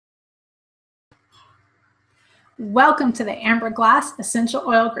Welcome to the Amber Glass Essential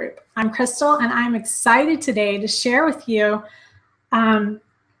Oil Group. I'm Crystal, and I'm excited today to share with you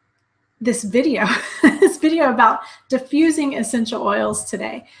this video, about diffusing essential oils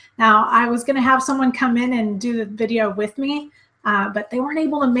today. Now, I was going to have someone come in and do the video with me, but they weren't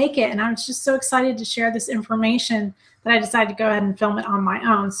able to make it, and I was just so excited to share this information that I decided to go ahead and film it on my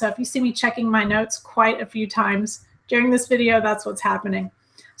own. So if you see me checking my notes quite a few times during this video, that's what's happening.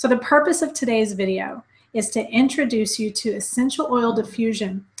 So the purpose of today's video is to introduce you to essential oil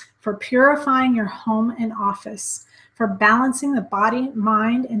diffusion for purifying your home and office, for balancing the body,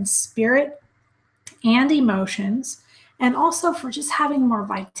 mind, and spirit and emotions, and also for just having more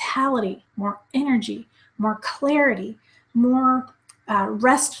vitality, more energy, more clarity, more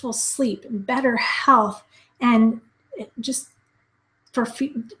restful sleep, better health, and just for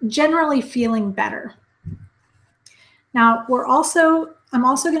generally feeling better. Now, I'm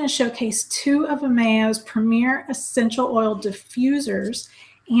also going to showcase two of Ameo's premier essential oil diffusers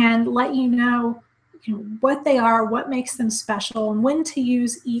and let you know, what they are, what makes them special, and when to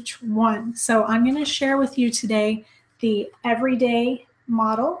use each one. So I'm going to share with you today the everyday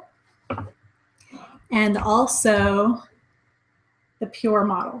model and also the pure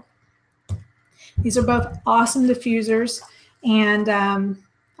model. These are both awesome diffusers, and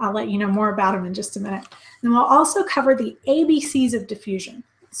I'll let you know more about them in just a minute. And we'll also cover the ABCs of diffusion.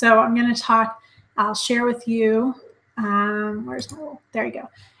 So I'm going to I'll share with you, where's my little, there you go.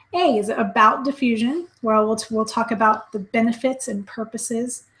 A is about diffusion, where we'll talk about the benefits and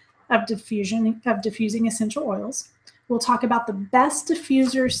purposes of diffusing essential oils. We'll talk about the best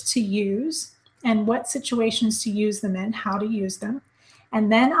diffusers to use and what situations to use them in, how to use them.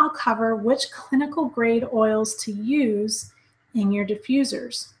 And then I'll cover which clinical grade oils to use in your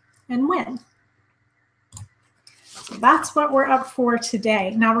diffusers and when. So that's what we're up for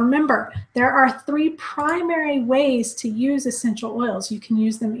today. Now remember, there are three primary ways to use essential oils. You can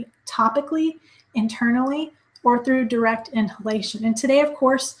use them topically, internally, or through direct inhalation. And today, of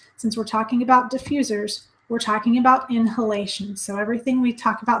course, since we're talking about diffusers, we're talking about inhalation. So everything we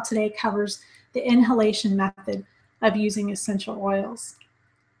talk about today covers the inhalation method of using essential oils.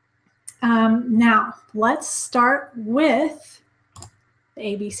 Now, let's start with the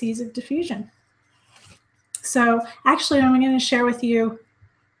ABCs of diffusion. So actually, I'm going to share with you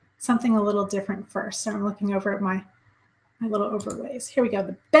something a little different first. So I'm looking over at my little overlays. Here we go,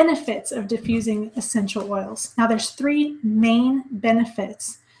 the benefits of diffusing essential oils. Now there's three main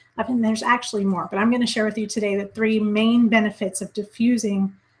benefits. And there's actually more, but I'm going to share with you today the three main benefits of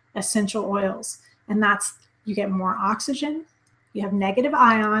diffusing essential oils. And that's, you get more oxygen, you have negative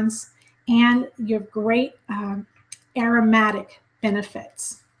ions, and you have great aromatic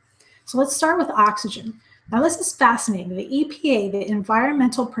benefits. So let's start with oxygen. Now this is fascinating. The EPA, the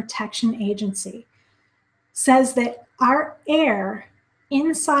Environmental Protection Agency, says that our air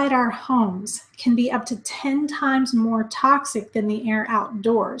inside our homes can be up to 10 times more toxic than the air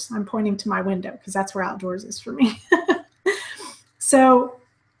outdoors. I'm pointing to my window because that's where outdoors is for me. So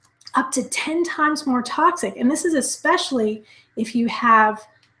up to 10 times more toxic. And this is especially if you have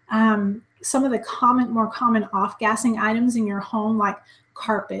some of the more common off-gassing items in your home, like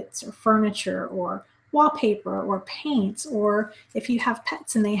carpets or furniture or wallpaper or paints, or if you have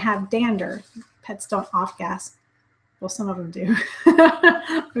pets and they have dander. Pets don't off-gas. Well, some of them do.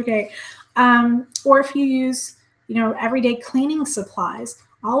 Okay. Or if you use, everyday cleaning supplies,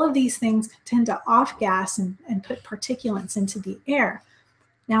 all of these things tend to off-gas and put particulates into the air.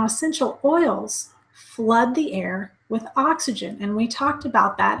 Now, essential oils flood the air with oxygen, and we talked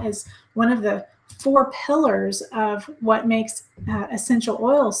about that as one of the 4 pillars of what makes essential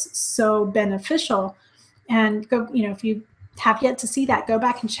oils so beneficial. And if you have yet to see that, go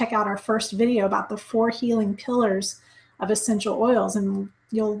back and check out our first video about the 4 healing pillars of essential oils, and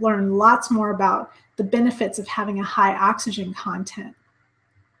you'll learn lots more about the benefits of having a high oxygen content.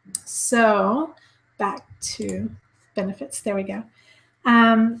 So back to benefits, there we go.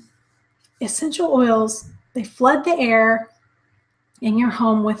 Essential oils, they flood the air in your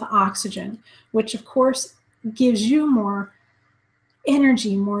home with oxygen, which of course gives you more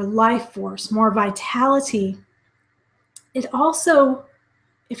energy, more life force, more vitality. It also,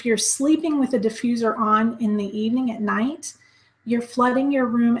 if you're sleeping with a diffuser on in the evening at night, you're flooding your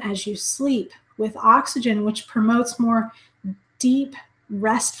room as you sleep with oxygen, which promotes more deep,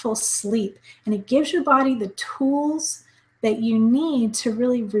 restful sleep. And it gives your body the tools that you need to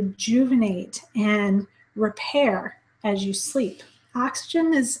really rejuvenate and repair as you sleep.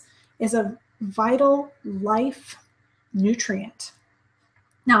 Oxygen is a vital life nutrient.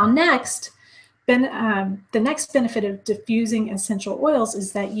 Now next, the next benefit of diffusing essential oils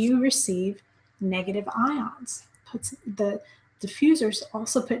is that you receive negative ions. the diffusers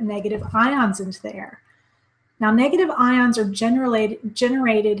also put negative ions into the air. Now, negative ions are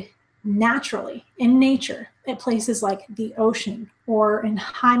generated naturally in nature at places like the ocean or in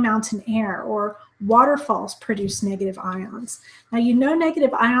high mountain air, or waterfalls produce negative ions. Now, you know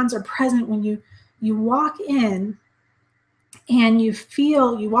negative ions are present when you walk in and you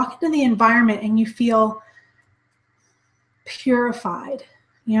walk into the environment and you feel purified.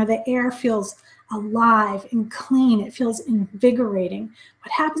 You know, the air feels alive and clean. It feels invigorating.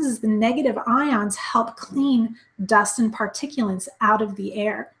 What happens is the negative ions help clean dust and particulates out of the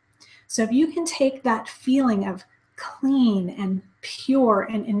air. So if you can take that feeling of clean and pure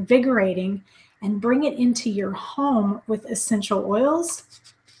and invigorating and bring it into your home with essential oils,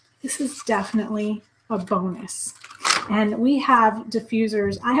 this is definitely a bonus. And we have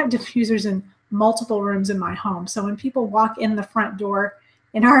diffusers. I have diffusers in multiple rooms in my home. So when people walk in the front door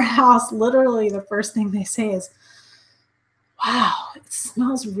in our house, literally the first thing they say is, wow, it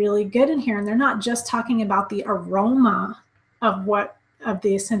smells really good in here. And they're not just talking about the aroma of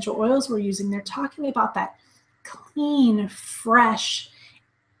the essential oils we're using. They're talking about that clean, fresh,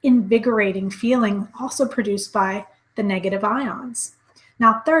 invigorating feeling also produced by the negative ions.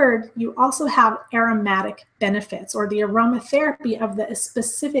 Now, third, you also have aromatic benefits, or the aromatherapy of the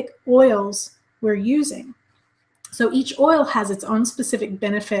specific oils we're using. So each oil has its own specific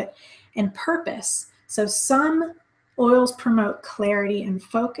benefit and purpose. So some oils promote clarity and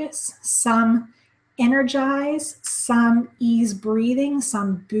focus, some energize, some ease breathing,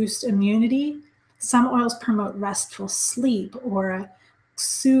 some boost immunity. Some oils promote restful sleep or a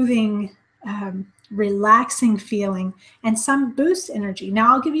soothing, relaxing feeling, and some boost energy.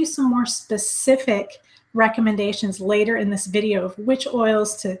 Now I'll give you some more specific recommendations later in this video of which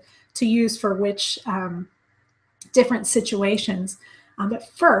oils to use for which different situations. But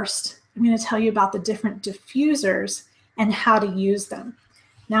first, I'm going to tell you about the different diffusers and how to use them.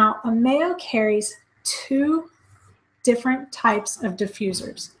 Now, Ameo carries two different types of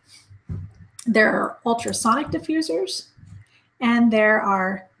diffusers. There are ultrasonic diffusers and there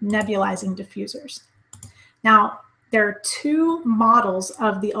are nebulizing diffusers. Now, there are two models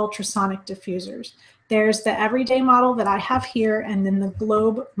of the ultrasonic diffusers. There's the everyday model that I have here, and then the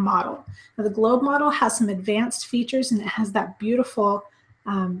globe model. Now, the globe model has some advanced features, and it has that beautiful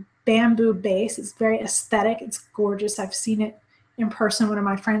bamboo base. It's very aesthetic. It's gorgeous. I've seen it in person. One of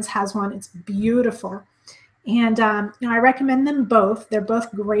my friends has one. It's beautiful. And I recommend them both. They're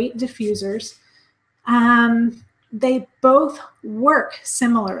both great diffusers. They both work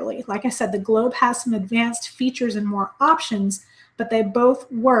similarly. Like I said, the globe has some advanced features and more options, but they both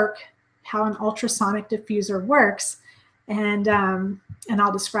work how an ultrasonic diffuser works. And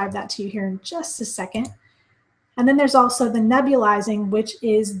I'll describe that to you here in just a second. And then there's also the nebulizing, which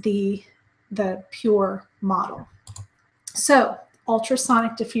is the pure model. So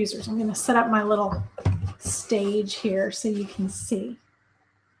ultrasonic diffusers. I'm going to set up my little stage here so you can see.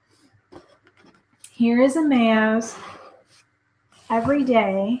 Here is Ameo's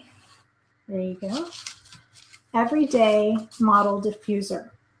everyday, there you go, everyday model diffuser.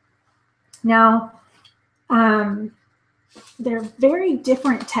 Now, they're very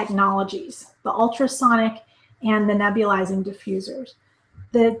different technologies, the ultrasonic and the nebulizing diffusers.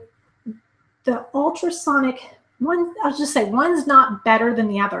 The ultrasonic, I'll just say one's not better than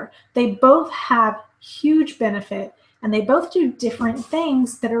the other. They both have huge benefit, and they both do different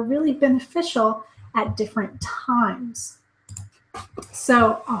things that are really beneficial at different times.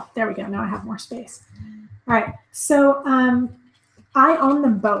 So, oh, there we go. Now I have more space. All right. So I own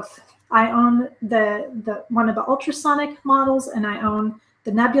them both. I own the one of the ultrasonic models, and I own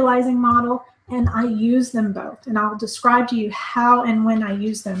the nebulizing model, and I use them both. And I'll describe to you how and when I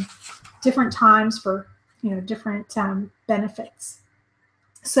use them, different times for different benefits.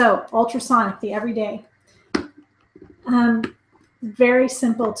 So ultrasonic, the everyday. Very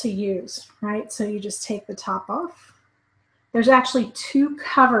simple to use, right? So you just take the top off. There's actually two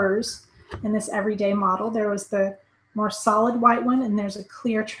covers in this everyday model. There was the more solid white one, and there's a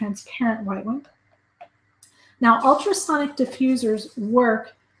clear transparent white one. Now, ultrasonic diffusers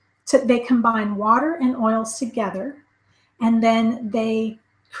work they combine water and oils together, and then they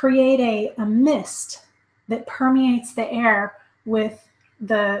create a mist that permeates the air with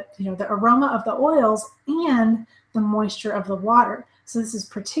the aroma of the oils and the moisture of the water. So this is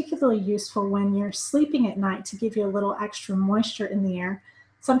particularly useful when you're sleeping at night to give you a little extra moisture in the air.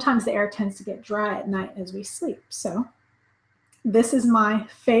 Sometimes the air tends to get dry at night as we sleep. So this is my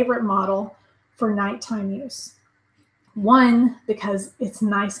favorite model for nighttime use. One, because it's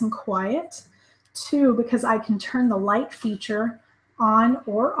nice and quiet. Two, because I can turn the light feature on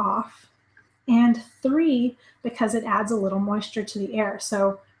or off. and 3 because it adds a little moisture to the air.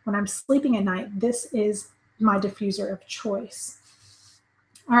 So when I'm sleeping at night, this is my diffuser of choice.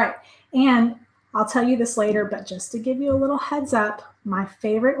 All right, and I'll tell you this later, but just to give you a little heads up, my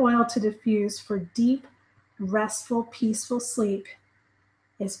favorite oil to diffuse for deep, restful, peaceful sleep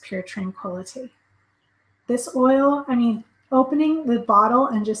is Pure Tranquility. This oil, I mean, opening the bottle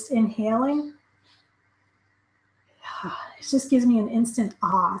and just inhaling, it just gives me an instant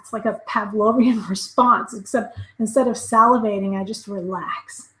It's like a Pavlovian response, except instead of salivating, I just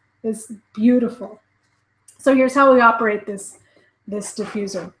relax. It's beautiful. So here's how we operate this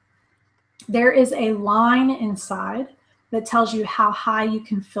diffuser. There is a line inside that tells you how high you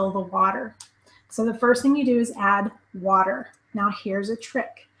can fill the water. So the first thing you do is add water. Now here's a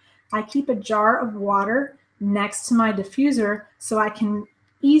trick. I keep a jar of water next to my diffuser so I can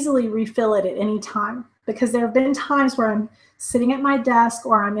easily refill it at any time. Because there have been times where I'm sitting at my desk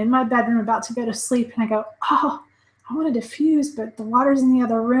or I'm in my bedroom about to go to sleep and I go, oh, I want to diffuse, but the water's in the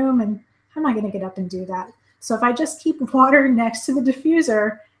other room and how am I going to get up and do that? So if I just keep water next to the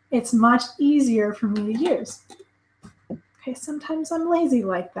diffuser, it's much easier for me to use. Okay, sometimes I'm lazy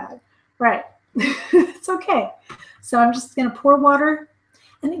like that. Right, it's okay. So I'm just going to pour water.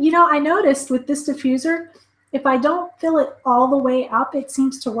 And you know, I noticed with this diffuser, if I don't fill it all the way up, it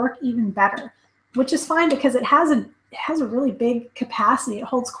seems to work even better, which is fine because it has a really big capacity. It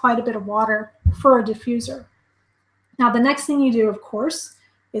holds quite a bit of water for a diffuser. Now, the next thing you do, of course,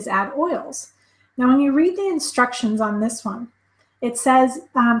 is add oils. Now, when you read the instructions on this one, it says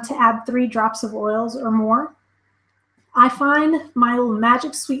to add 3 drops of oils or more. I find my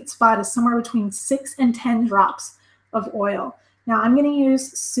magic sweet spot is somewhere between 6 and 10 drops of oil. Now, I'm going to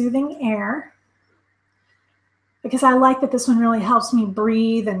use Soothing Air because I like that this one really helps me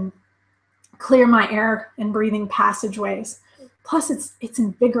breathe and clear my air and breathing passageways. Plus, it's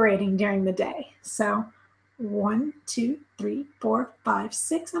invigorating during the day. So 1, 2, 3, 4, 5,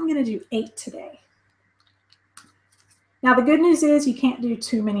 6. I'm going to do 8 today. Now, the good news is you can't do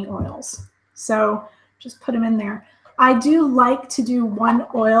too many oils. So just put them in there. I do like to do 1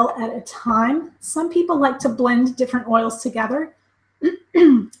 oil at a time. Some people like to blend different oils together.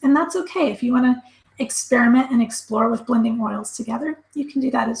 And that's okay. If you want to experiment and explore with blending oils together, you can do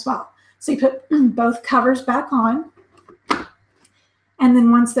that as well. So you put both covers back on. And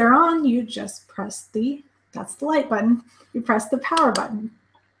then once they're on, you just press that's the light button, you press the power button.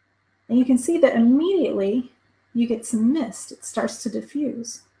 And you can see that immediately you get some mist. It starts to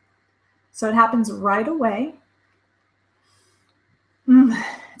diffuse. So it happens right away.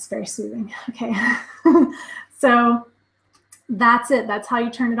 It's very soothing. Okay. So that's it. That's how you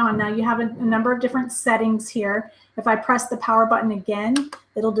turn it on. Now you have a number of different settings here. If I press the power button again,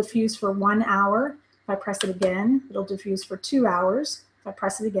 it'll diffuse for 1 hour. If I press it again, it'll diffuse for 2 hours. If I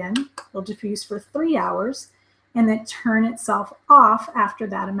press it again, it'll diffuse for 3 hours and then turn itself off after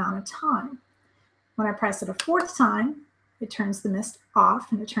that amount of time. When I press it a 4th time, it turns the mist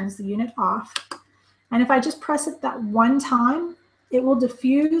off and it turns the unit off. And if I just press it that 1 time, it will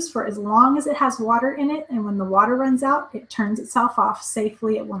diffuse for as long as it has water in it. And when the water runs out, it turns itself off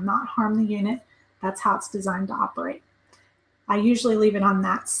safely. It will not harm the unit. That's how it's designed to operate. I usually leave it on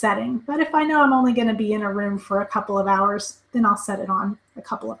that setting. But if I know I'm only going to be in a room for a couple of hours, then I'll set it on a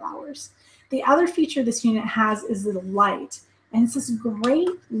couple of hours. The other feature this unit has is the light. And it's this great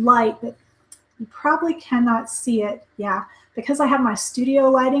light that you probably cannot see it. Yeah, because I have my studio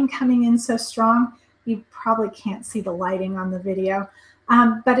lighting coming in so strong, you probably can't see the lighting on the video.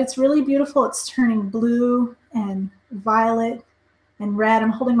 But it's really beautiful. It's turning blue and violet and red. I'm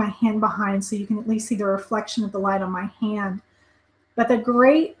holding my hand behind so you can at least see the reflection of the light on my hand. But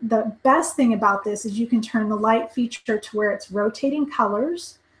the best thing about this is you can turn the light feature to where it's rotating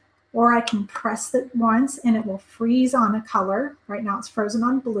colors, or I can press it once and it will freeze on a color. Right now it's frozen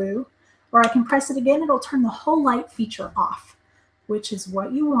on blue. Or I can press it again, it'll turn the whole light feature off, which is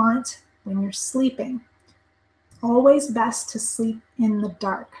what you want when you're sleeping. Always best to sleep in the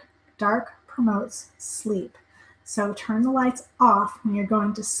dark. Dark promotes sleep. So turn the lights off when you're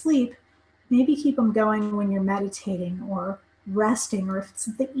going to sleep. Maybe keep them going when you're meditating or resting, or if it's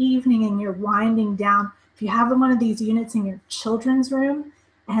the evening and you're winding down. If you have one of these units in your children's room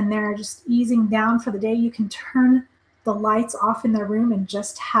and they're just easing down for the day, you can turn the lights off in their room and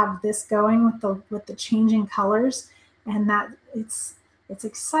just have this going with the changing colors, and that it's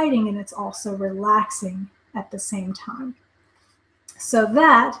exciting and it's also relaxing at the same time. So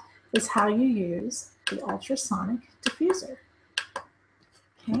that is how you use the ultrasonic diffuser.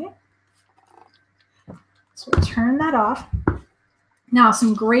 Okay, so we'll turn that off. Now,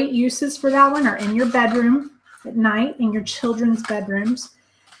 some great uses for that one are in your bedroom at night, in your children's bedrooms.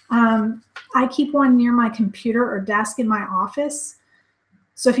 I keep one near my computer or desk in my office.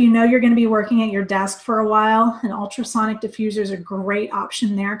 So if you know you're going to be working at your desk for a while, an ultrasonic diffuser is a great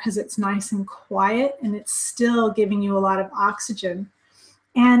option there because it's nice and quiet and it's still giving you a lot of oxygen.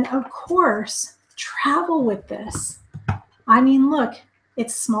 And of course, travel with this. I mean, look,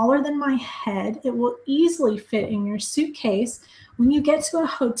 it's smaller than my head. It will easily fit in your suitcase. When you get to a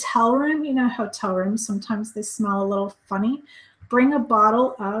hotel room, you know, hotel rooms, sometimes they smell a little funny. Bring a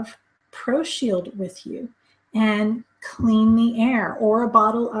bottle of Pro Shield with you and clean the air, or a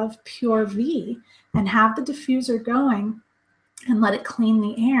bottle of Pure V, and have the diffuser going and let it clean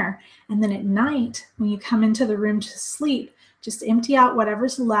the air. And then at night, when you come into the room to sleep, just empty out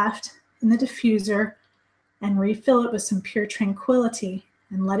whatever's left in the diffuser and refill it with some Pure Tranquility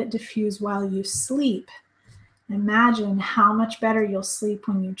and let it diffuse while you sleep. Imagine how much better you'll sleep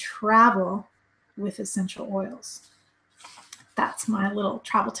when you travel with essential oils. That's my little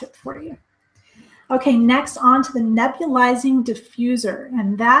travel tip for you. Okay, next on to the nebulizing diffuser,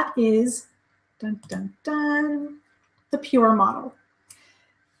 and that is, dun, dun, dun, the Pure model.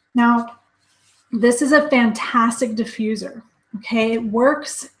 Now, this is a fantastic diffuser, okay? It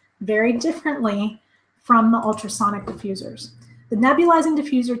works very differently from the ultrasonic diffusers. The nebulizing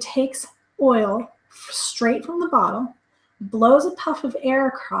diffuser takes oil straight from the bottle, blows a puff of air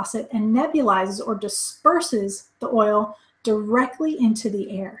across it, and nebulizes or disperses the oil directly into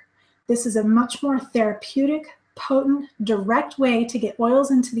the air. This is a much more therapeutic, potent, direct way to get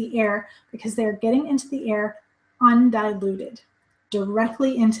oils into the air because they're getting into the air undiluted,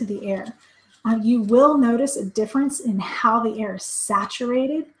 directly into the air. You will notice a difference in how the air is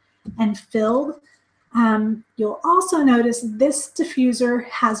saturated and filled. You'll also notice this diffuser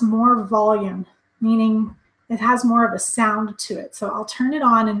has more volume, meaning it has more of a sound to it. So I'll turn it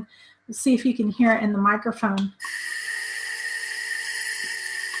on and we'll see if you can hear it in the microphone.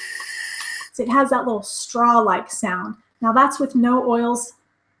 So it has that little straw-like sound. Now that's with no oils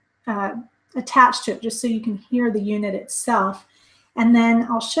attached to it, just so you can hear the unit itself. And then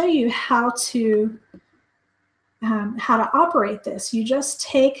I'll show you how to operate this. You just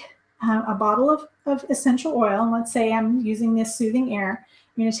take a bottle of essential oil, and let's say I'm using this soothing air.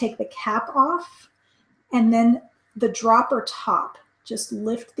 You're going to take the cap off, and then the dropper top. Just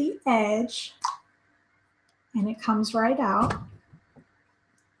lift the edge, and it comes right out.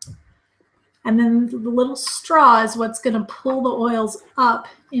 And then the little straw is what's going to pull the oils up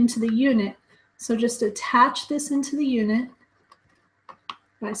into the unit. So just attach this into the unit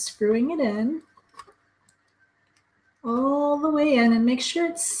by screwing it in all the way in, and make sure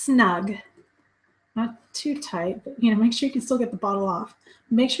it's snug. Not too tight, but make sure you can still get the bottle off.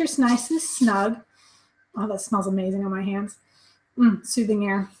 Make sure it's nice and snug. Oh, that smells amazing on my hands. Soothing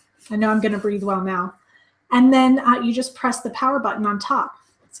air. I know I'm going to breathe well now. And then you just press the power button on top.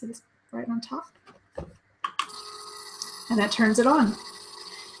 See this right on top? And that turns it on.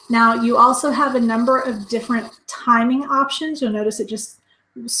 Now you also have a number of different timing options. You'll notice it just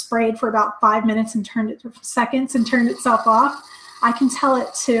sprayed for about 5 minutes and turned it for seconds and turned itself off. I can tell it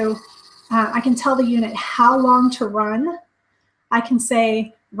to, I can tell the unit how long to run. I can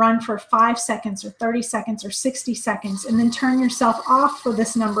say run for 5 seconds or 30 seconds or 60 seconds, and then turn yourself off for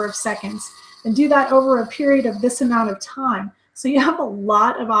this number of seconds, and do that over a period of this amount of time. So you have a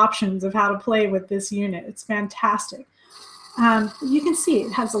lot of options of how to play with this unit. It's fantastic. You can see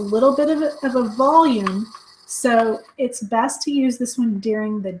it has a little bit of a volume, so it's best to use this one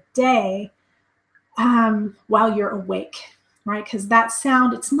during the day while you're awake, right? Because that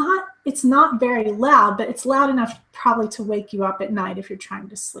sound, it's not very loud, but it's loud enough probably to wake you up at night if you're trying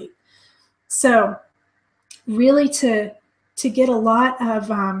to sleep. So really to get a lot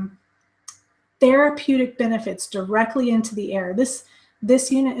of therapeutic benefits directly into the air.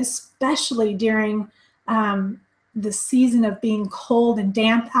 This unit, especially during the season of being cold and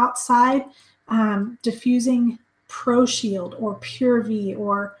damp outside, diffusing Pro Shield or Pure V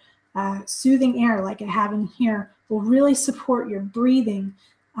or soothing air like I have in here will really support your breathing,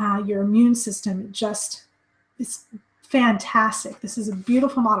 your immune system. It's fantastic. This is a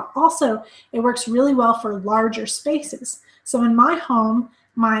beautiful model. Also, it works really well for larger spaces. So in my home,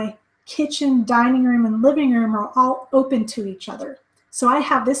 my kitchen, dining room, and living room are all open to each other. So I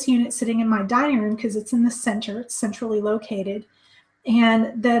have this unit sitting in my dining room because it's in the center, it's centrally located.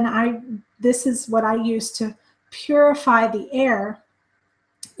 And then this is what I use to purify the air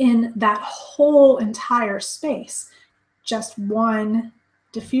in that whole entire space. Just one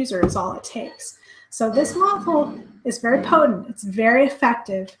diffuser is all it takes. So this model is very potent, it's very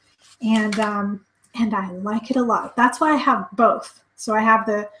effective, and I like it a lot. That's why I have both. So I have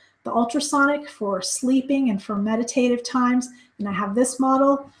the ultrasonic for sleeping and for meditative times, and I have this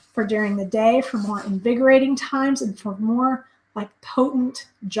model for during the day, for more invigorating times, and for more like potent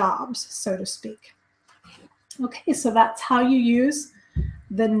jobs, so to speak. Okay, so that's how you use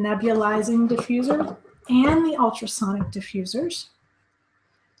the nebulizing diffuser and the ultrasonic diffusers.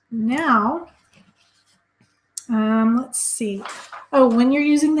 Now, let's see. Oh, when you're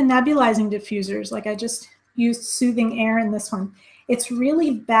using the nebulizing diffusers, like I just used soothing air in this one, it's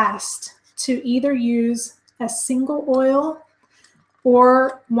really best to either use a single oil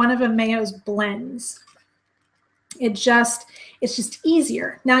or one of Ameo's blends. It's just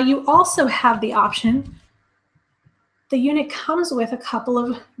easier. Now you also have the option. The unit comes with a couple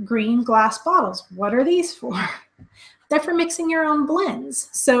of green glass bottles. What are these for? They're for mixing your own blends.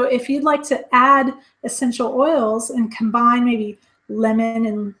 So if you'd like to add essential oils and combine maybe lemon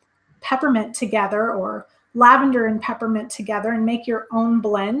and peppermint together or lavender and peppermint together and make your own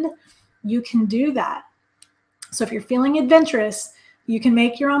blend, you can do that. So if you're feeling adventurous, you can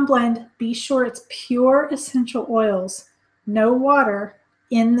make your own blend. Be sure it's pure essential oils, no water,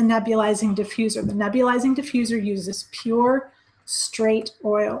 in the nebulizing diffuser. The nebulizing diffuser uses pure, straight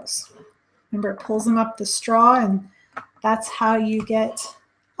oils. Remember, it pulls them up the straw, and that's how you get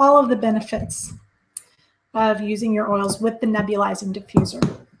all of the benefits of using your oils with the nebulizing diffuser.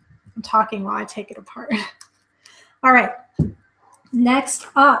 I'm talking while I take it apart. All right, next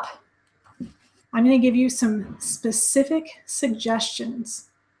up, I'm going to give you some specific suggestions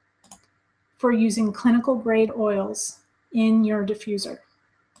for using clinical grade oils in your diffuser.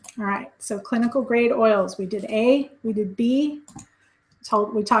 All right, so clinical grade oils. We did A, we did B.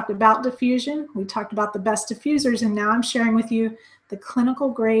 We talked about diffusion, we talked about the best diffusers, and now I'm sharing with you the clinical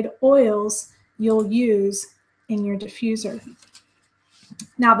grade oils you'll use in your diffuser.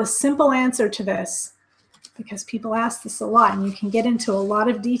 Now, the simple answer to this, because people ask this a lot, and you can get into a lot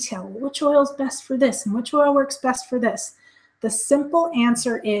of detail, which oil is best for this and which oil works best for this. The simple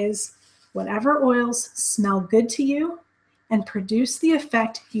answer is whatever oils smell good to you and produce the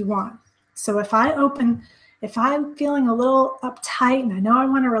effect you want. So if I'm feeling a little uptight and I know I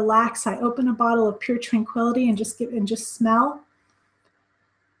want to relax, I open a bottle of Pure Tranquility and just smell.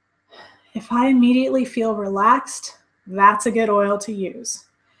 If I immediately feel relaxed, that's a good oil to use.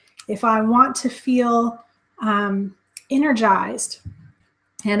 If I want to feel energized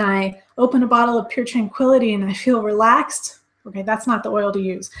and I open a bottle of Pure Tranquility and I feel relaxed, okay, that's not the oil to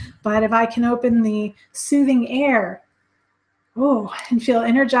use. But if I can open the Soothing Air, and feel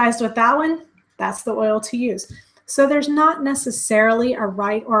energized with that one, that's the oil to use. So there's not necessarily a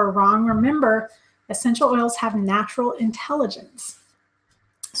right or a wrong. Remember, essential oils have natural intelligence.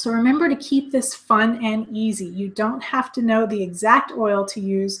 So remember to keep this fun and easy. You don't have to know the exact oil to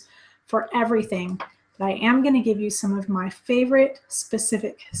use for everything, but I am going to give you some of my favorite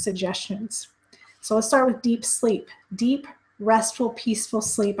specific suggestions. So let's start with deep sleep. Deep, restful, peaceful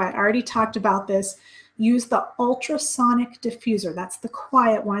sleep. I already talked about this. Use the ultrasonic diffuser. That's the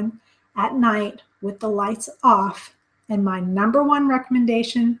quiet one at night with the lights off. And my number one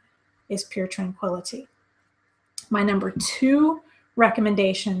recommendation is Pure Tranquility. My number two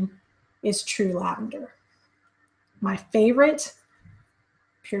recommendation is True Lavender. My favorite,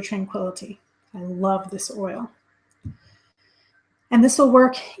 Pure Tranquility. I love this oil. And this will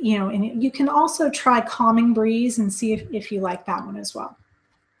work, and you can also try Calming Breeze and see if you like that one as well.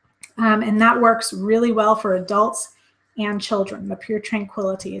 And that works really well for adults and children, the Pure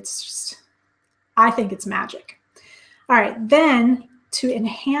Tranquility. It's just, I think it's magic. All right, then to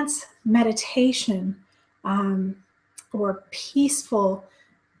enhance meditation or peacefulness,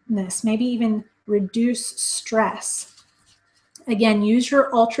 maybe even reduce stress. Again, use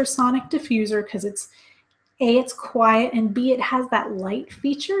your ultrasonic diffuser because it's quiet, and B, it has that light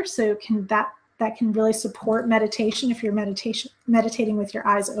feature, so that can really support meditation if you're meditating with your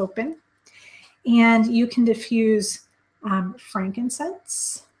eyes open. And you can diffuse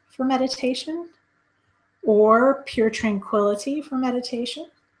frankincense for meditation or Pure Tranquility for meditation.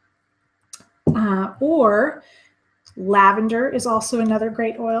 Or lavender is also another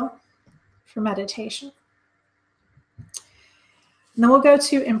great oil for meditation. And then we'll go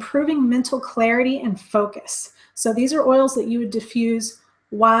to improving mental clarity and focus. So these are oils that you would diffuse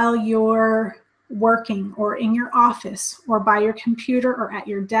while you're working or in your office or by your computer or at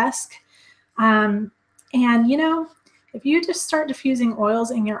your desk. And if you just start diffusing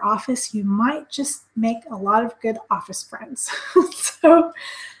oils in your office, you might just make a lot of good office friends. So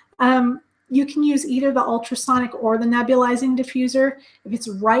you can use either the ultrasonic or the nebulizing diffuser. If it's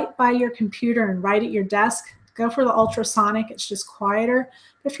right by your computer and right at your desk, go for the ultrasonic. It's just quieter.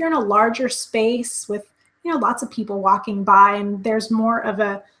 But if you're in a larger space with lots of people walking by and there's more of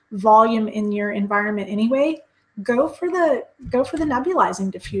a volume in your environment anyway, go for the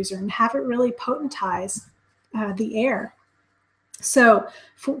nebulizing diffuser and have it really potentize the air. So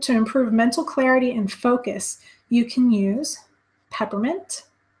to improve mental clarity and focus, you can use peppermint,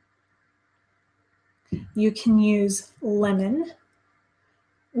 you can use lemon,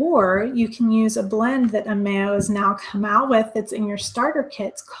 or you can use a blend that Ameo has now come out with that's in your starter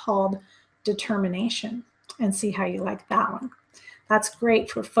kits called Determination, and see how you like that one. That's great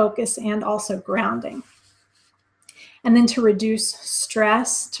for focus and also grounding. And then to reduce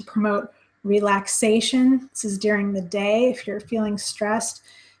stress, to promote relaxation, this is during the day. If you're feeling stressed,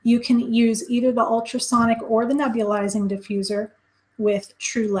 you can use either the ultrasonic or the nebulizing diffuser with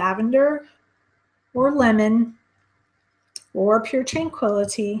True Lavender or Lemon or Pure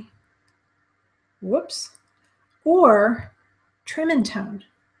Tranquility, or Trim and Tone.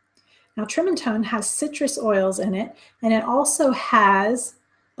 Now, Trim and Tone has citrus oils in it, and it also has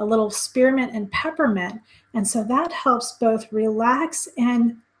a little spearmint and peppermint, and so that helps both relax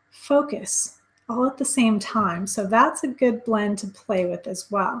and focus all at the same time. So that's a good blend to play with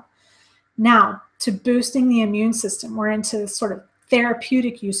as well. Now, to boosting the immune system, we're into sort of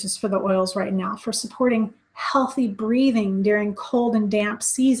therapeutic uses for the oils right now, for supporting healthy breathing during cold and damp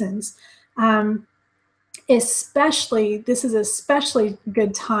seasons. This is especially a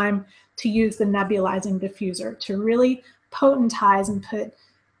good time to use the nebulizing diffuser to really potentize and put,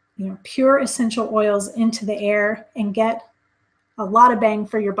 pure essential oils into the air and get a lot of bang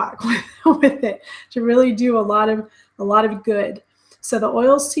for your buck with it, to really do a lot of good. So the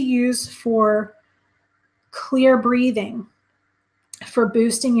oils to use for clear breathing, for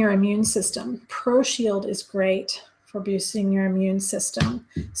boosting your immune system. ProShield is great for boosting your immune system.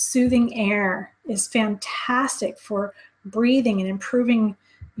 Soothing Air is fantastic for breathing and improving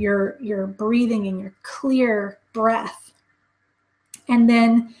your breathing and your clear breath. And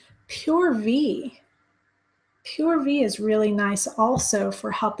then Pure V. Pure V is really nice also for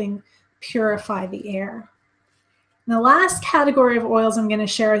helping purify the air. And the last category of oils I'm going to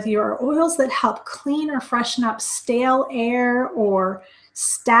share with you are oils that help clean or freshen up stale air or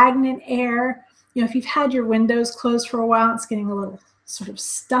stagnant air. If you've had your windows closed for a while, it's getting a little sort of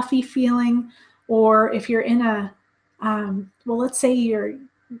stuffy feeling. Or if you're in a, let's say you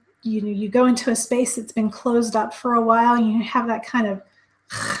go into a space that's been closed up for a while, and you have that kind of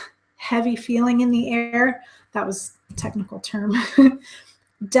heavy feeling in the air. That was a technical term.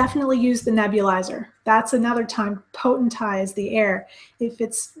 Definitely use the nebulizer. That's another time to potentize the air if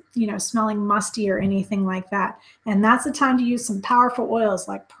it's, smelling musty or anything like that. And that's the time to use some powerful oils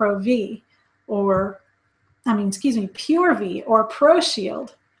like Pure V or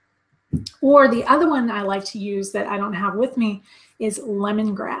ProShield. Or the other one I like to use that I don't have with me is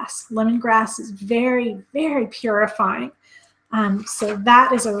lemongrass. Lemongrass is very, very purifying. So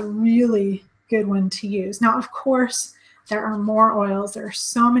that is a really good one to use. Now, of course, there are more oils. There are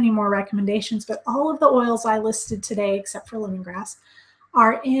so many more recommendations, but all of the oils I listed today, except for lemongrass,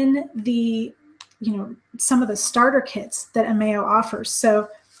 are in the, some of the starter kits that Ameo offers. So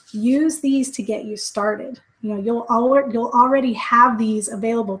use these to get you started. You'll already have these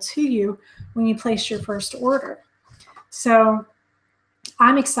available to you when you place your first order. So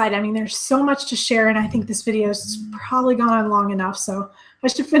I'm excited. There's so much to share, and I think this video has probably gone on long enough, so I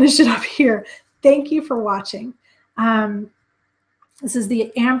should finish it up here. Thank you for watching. This is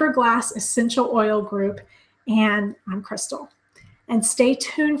the Amber Glass Essential Oil Group, and I'm Crystal. And stay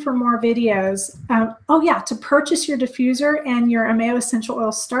tuned for more videos. To purchase your diffuser and your Ameo Essential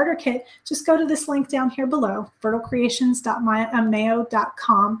Oil Starter Kit, just go to this link down here below,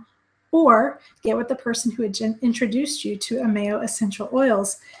 fertilecreations.ameo.com, or get with the person who had introduced you to Ameo Essential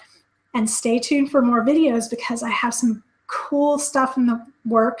Oils. And stay tuned for more videos because I have some cool stuff in the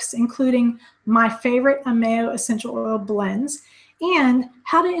works, including my favorite Ameo Essential Oil blends and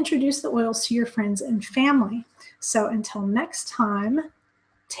how to introduce the oils to your friends and family. So until next time,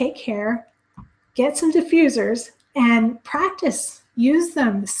 take care, get some diffusers, and practice. Use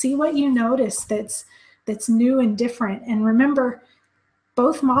them. See what you notice that's new and different. And remember,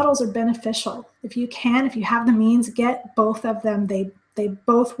 both models are beneficial. If you have the means, get both of them. They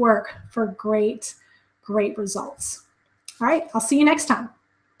both work for great results. All right, I'll see you next time.